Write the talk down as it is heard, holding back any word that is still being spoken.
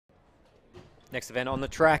Next event on the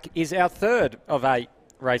track is our third of 8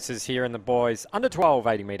 races here in the boys under 12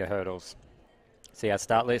 80-metre hurdles. See our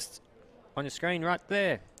start list on your screen right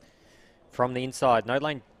there. From the inside, no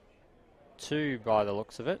lane 2 by the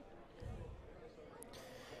looks of it.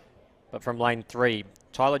 But from lane 3,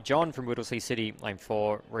 Tyler John from Whittlesea City. Lane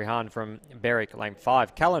 4, Rihan from Berwick. Lane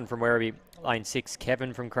 5, Callan from Werribee. Lane 6,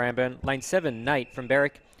 Kevin from Cranbourne. Lane 7, Nate from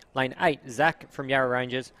Berwick. Lane 8, Zach from Yarra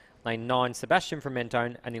Rangers. Lane 9, Sebastian from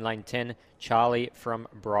Mentone. And in lane 10, Charlie from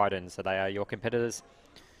Bryden. So they are your competitors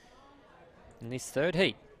in this third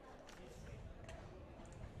heat.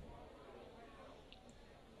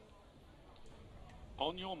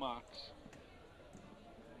 On your marks.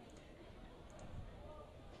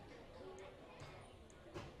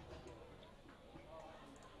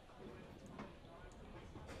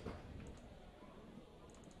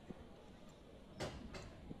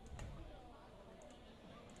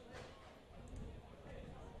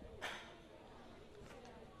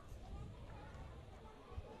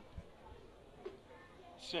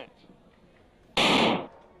 Set.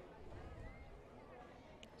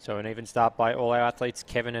 So an even start by all our athletes,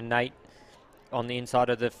 Kevin and Nate, on the inside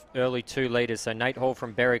of the early 2 leaders. So Nate Hall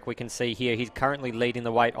from Berwick, we can see here, he's currently leading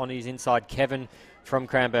the weight. On his inside, Kevin from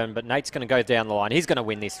Cranbourne, but Nate's going to go down the line. He's going to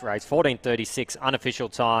win this race. 14:36, unofficial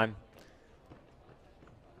time.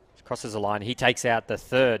 Crosses the line. He takes out the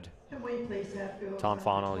third time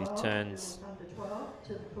final. He turns under 12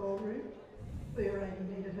 to the call room for your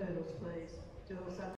 80-metre hurdles, please.